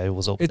open. Yeah, it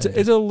was open. It's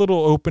a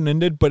little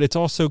open-ended, but it's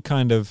also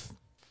kind of,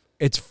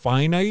 it's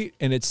finite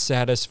and it's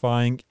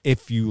satisfying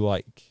if you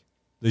like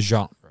the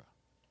genre.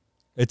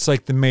 It's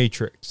like The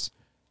Matrix.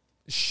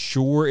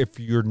 Sure, if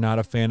you're not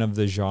a fan of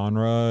the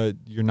genre,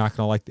 you're not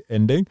going to like the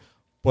ending.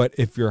 But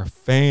if you're a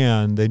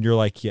fan, then you're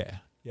like, yeah,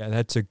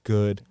 that's a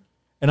good.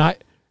 And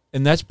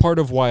that's part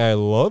of why I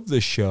love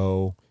the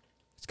show,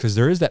 because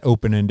there is that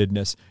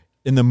open-endedness.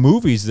 In the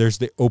movies, there's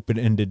the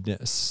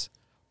open-endedness.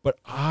 But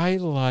I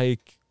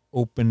like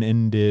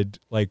open-ended,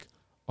 like,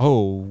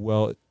 oh,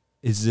 well,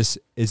 is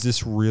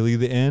this really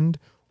the end?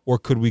 Or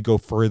could we go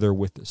further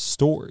with the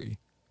story?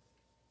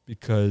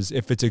 Because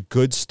if it's a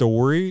good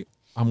story,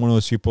 I'm one of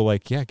those people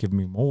like, yeah, give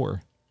me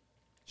more.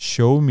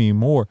 Show me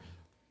more.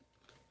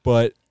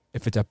 But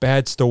if it's a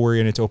bad story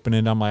and it's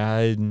open-ended, I'm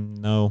like,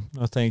 no,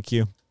 thank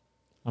you.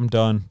 I'm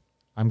done.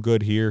 I'm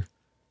good here.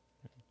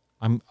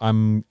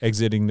 I'm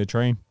exiting the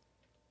train.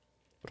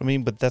 But I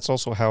mean, that's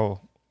also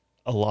how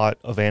a lot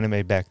of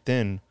anime back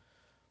then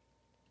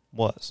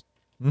was.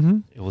 Mm-hmm.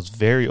 It was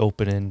very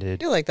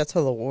open-ended. I feel like that's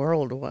how the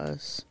world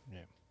was. Yeah.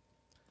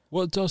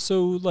 Well, it's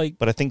also like...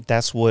 But I think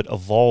that's what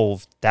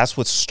evolved. That's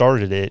what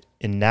started it.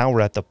 And now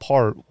we're at the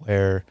part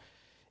where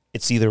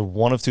it's either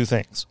one of two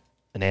things.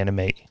 An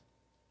anime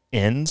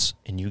ends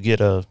and you get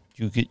a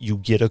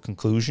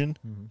conclusion,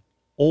 mm-hmm.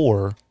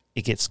 or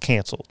it gets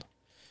canceled.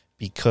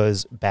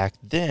 Because back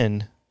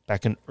in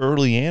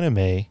early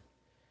anime,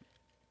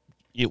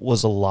 it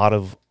was a lot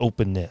of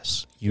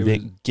openness. You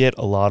didn't get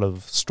a lot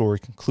of story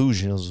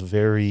conclusion. It was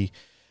very,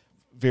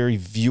 very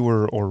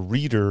viewer or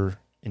reader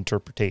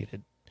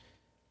interpreted.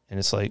 And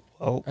it's like,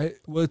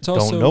 it's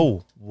don't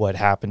know what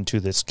happened to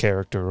this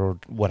character or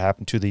what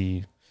happened to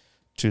the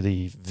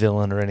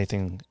villain or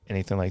anything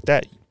like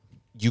that.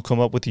 You come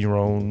up with your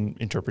own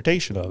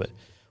interpretation of it.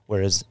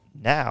 Whereas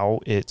now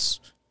it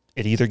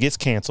either gets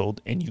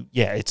canceled and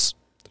it's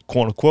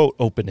quote unquote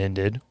open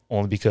ended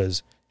only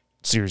because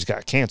the series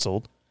got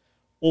canceled,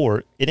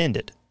 or it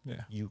ended.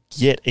 Yeah. You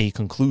get a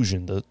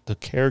conclusion. The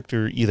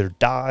character either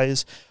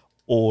dies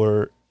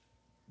or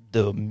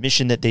the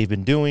mission that they've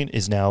been doing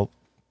is now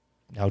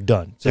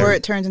done. Or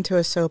it turns into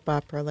a soap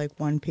opera like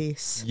One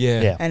Piece.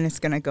 Yeah. And it's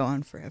going to go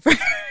on forever.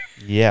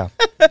 Yeah.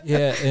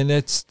 Yeah, and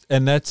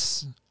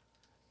that's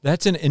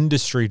an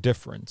industry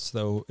difference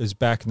though. Is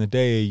back in the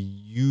day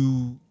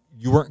you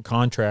weren't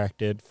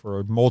contracted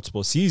for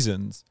multiple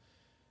seasons.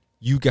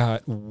 You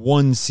got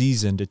one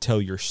season to tell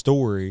your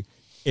story.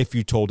 If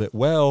you told it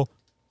well,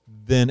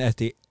 then at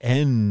the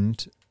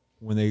end,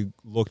 when they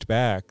looked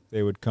back,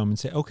 they would come and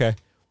say, okay,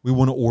 we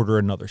want to order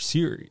another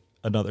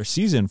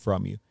season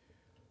from you.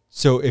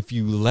 So if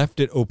you left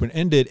it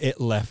open-ended,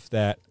 it left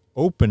that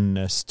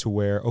openness to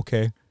where,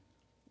 okay,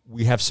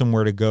 we have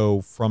somewhere to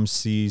go from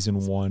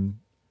season 1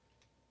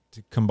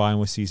 to combine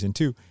with season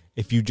 2.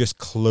 If you just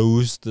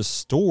closed the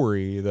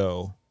story,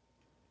 though,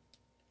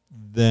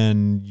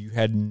 then you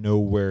had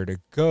nowhere to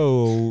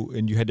go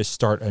and you had to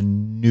start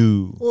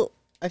anew. Well,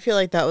 I feel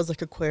like that was like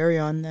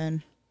Aquarion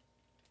then.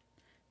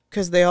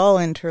 Because they all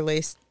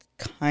interlaced,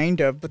 kind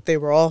of, but they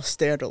were all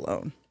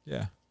standalone.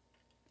 Yeah.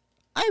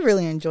 I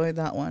really enjoyed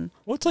that one.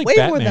 Well, it's like way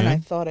Batman. more than I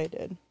thought I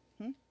did.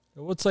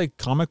 Well, it's like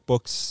comic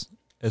books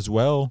as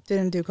well.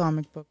 Didn't do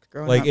comic books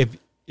growing like up.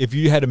 if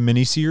you had a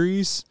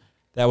miniseries,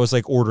 that was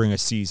like ordering a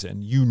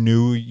season. You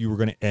knew you were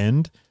going to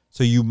end,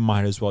 so you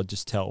might as well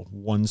just tell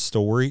one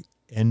story,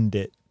 end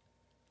it,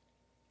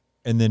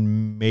 and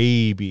then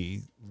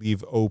maybe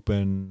leave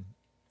open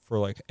for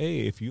like,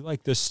 hey, if you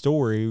like this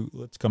story,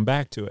 let's come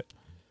back to it.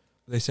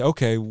 They say,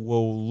 okay,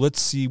 well,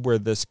 let's see where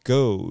this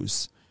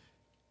goes.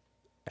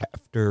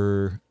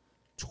 After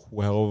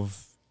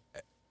 12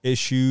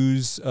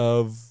 issues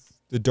of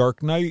The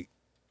Dark Knight,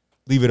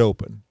 leave it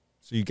open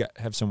so you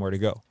have somewhere to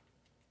go.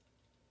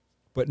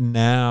 But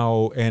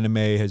now anime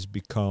has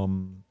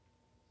become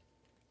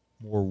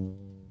more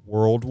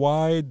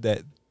worldwide,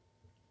 that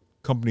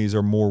companies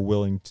are more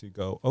willing to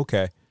go,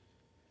 okay,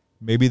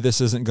 maybe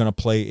this isn't going to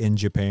play in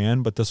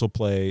Japan, but this will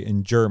play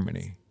in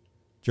Germany.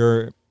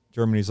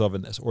 Germany's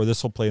loving this. Or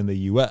this will play in the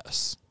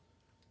U.S.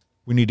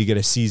 We need to get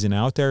a season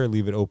out there,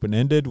 leave it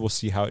open-ended. We'll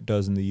see how it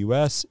does in the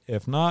U.S.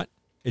 If not,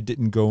 it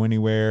didn't go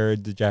anywhere.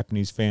 The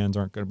Japanese fans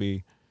aren't going to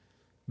be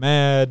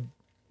mad,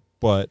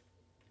 but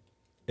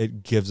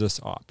it gives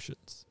us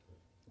options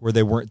where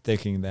they weren't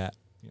thinking that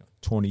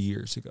 20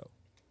 years ago.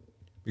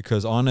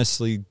 Because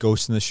honestly,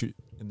 Ghost in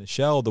the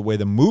Shell, the way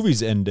the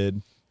movies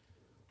ended,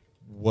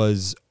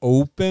 was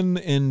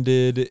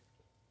open-ended,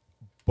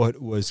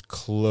 but was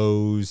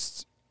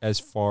closed as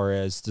far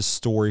as the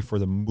story for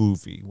the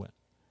movie went.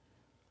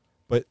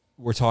 But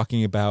we're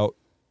talking about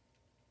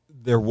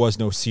there was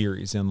no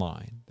series in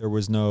line.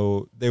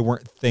 They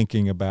weren't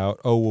thinking about,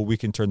 oh, well, we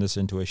can turn this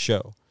into a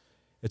show.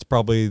 It's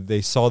probably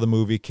they saw the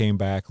movie, came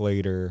back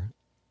later,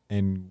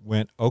 and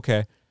went,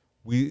 okay,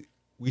 we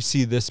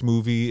see this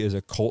movie is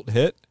a cult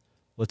hit.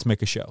 Let's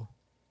make a show.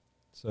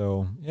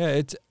 So,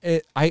 yeah,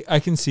 I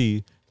can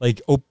see,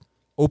 like,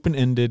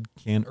 open-ended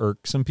can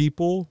irk some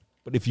people,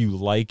 but if you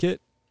like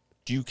it,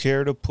 Do you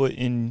care to put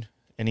in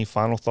any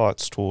final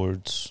thoughts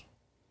towards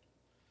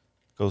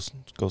Ghost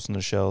in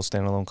the Shell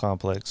standalone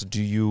complex?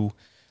 Do you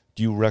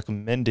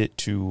recommend it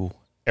to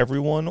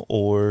everyone,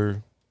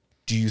 or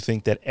do you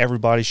think that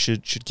everybody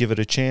should give it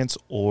a chance,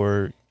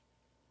 or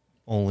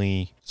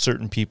only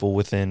certain people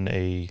within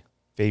a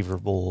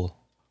favorable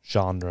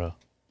genre?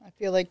 I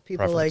feel like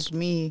people Preference. like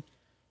me.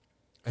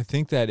 I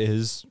think that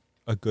is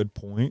a good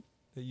point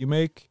that you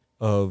make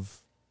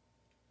of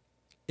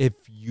if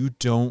you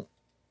don't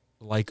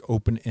like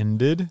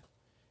open-ended,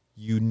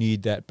 you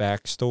need that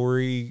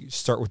backstory.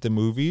 Start with the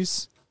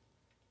movies.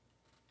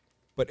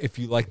 But if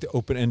you like the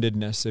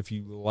open-endedness, if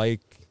you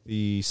like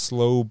the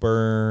slow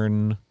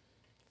burn,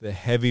 the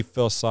heavy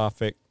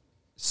philosophic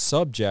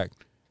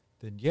subject,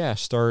 then yeah,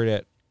 start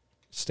at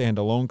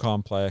standalone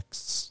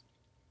complex,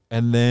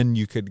 and then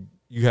you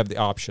have the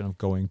option of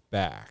going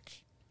back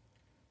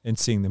and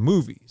seeing the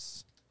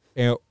movies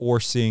or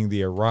seeing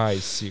the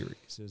Arise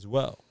series as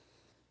well.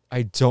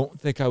 I don't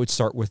think I would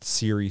start with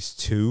series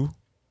 2,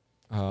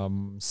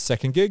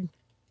 second gig,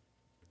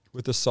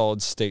 with the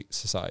Solid State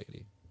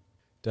Society.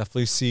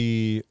 Definitely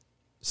see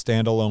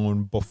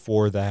standalone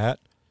before that.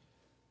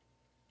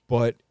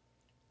 But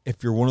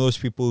if you're one of those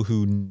people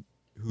who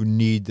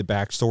need the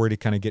backstory to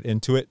kind of get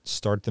into it,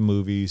 start the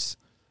movies.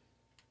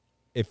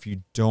 If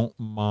you don't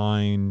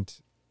mind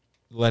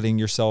letting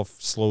yourself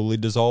slowly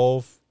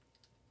dissolve,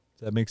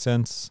 does that make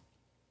sense?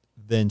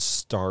 Then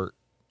start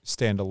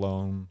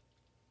standalone,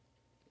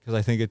 because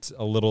I think it's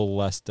a little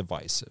less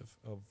divisive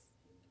of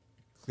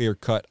clear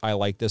cut. I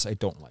like this. I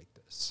don't like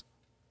this.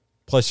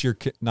 Plus, you're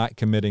not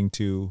committing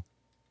to,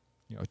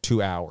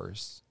 2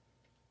 hours.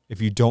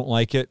 If you don't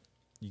like it,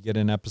 you get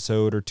an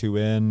episode or 2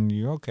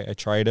 in. Okay, I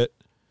tried it.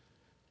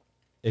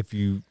 If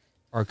you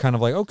are kind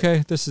of like,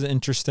 okay, this is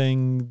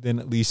interesting, then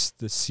at least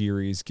the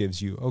series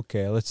gives you,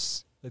 okay,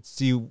 let's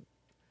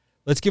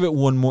give it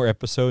one more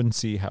episode and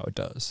see how it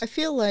does. I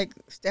feel like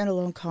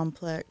standalone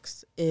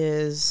complex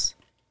is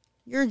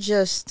you're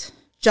just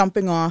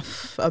jumping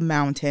off a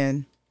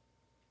mountain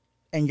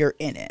and you're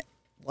in it.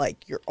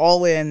 Like, you're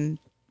all in.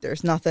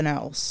 There's nothing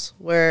else.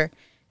 Where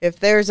if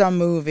there's a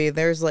movie,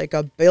 there's like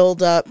a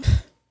build up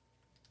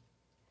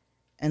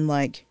and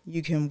like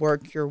you can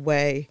work your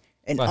way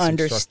and Classic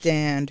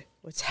understand structure.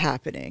 What's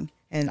happening.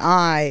 And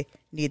I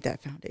need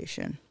that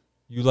foundation.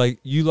 You like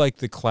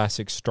the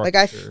classic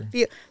structure.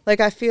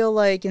 I feel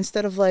like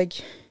instead of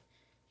like,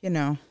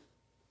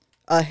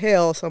 a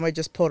hill, somebody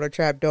just pulled a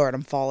trap door and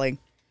I'm falling.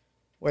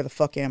 Where the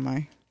fuck am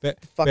I?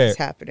 What the fuck is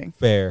happening?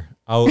 Fair.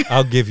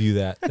 I'll give you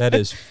that. That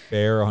is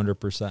fair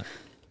 100%.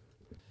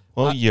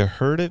 Well, you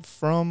heard it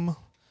from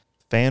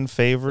fan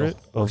favorite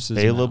of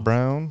Bela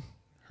Brown.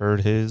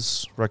 Heard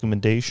his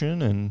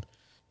recommendation and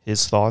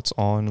his thoughts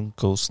on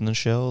Ghost in the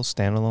Shell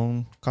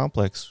standalone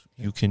complex.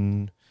 You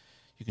can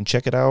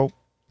check it out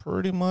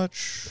pretty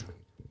much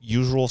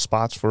usual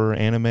spots for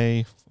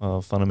anime,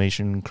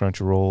 Funimation,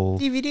 Crunchyroll.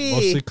 DVD.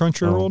 Mostly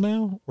Crunchyroll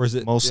now? Or is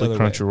it mostly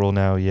Crunchyroll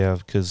now, yeah,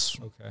 because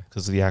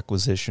of the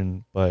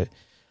acquisition. But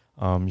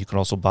you can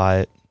also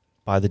buy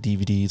the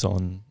DVDs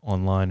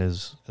online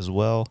as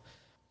well.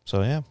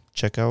 So yeah,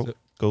 check out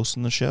Ghost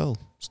in the Shell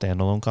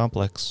standalone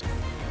complex.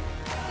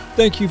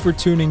 Thank you for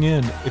tuning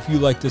in. If you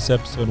like this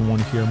episode and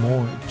want to hear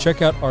more,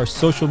 check out our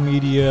social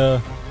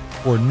media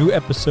for new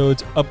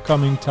episodes,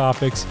 upcoming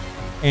topics,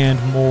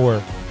 and more.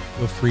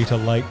 Feel free to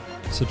like,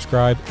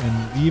 subscribe,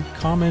 and leave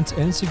comments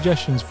and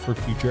suggestions for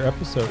future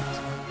episodes.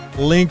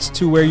 Links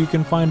to where you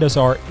can find us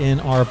are in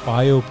our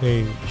bio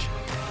page.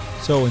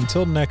 So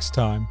until next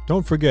time,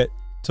 don't forget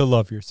to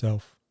love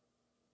yourself.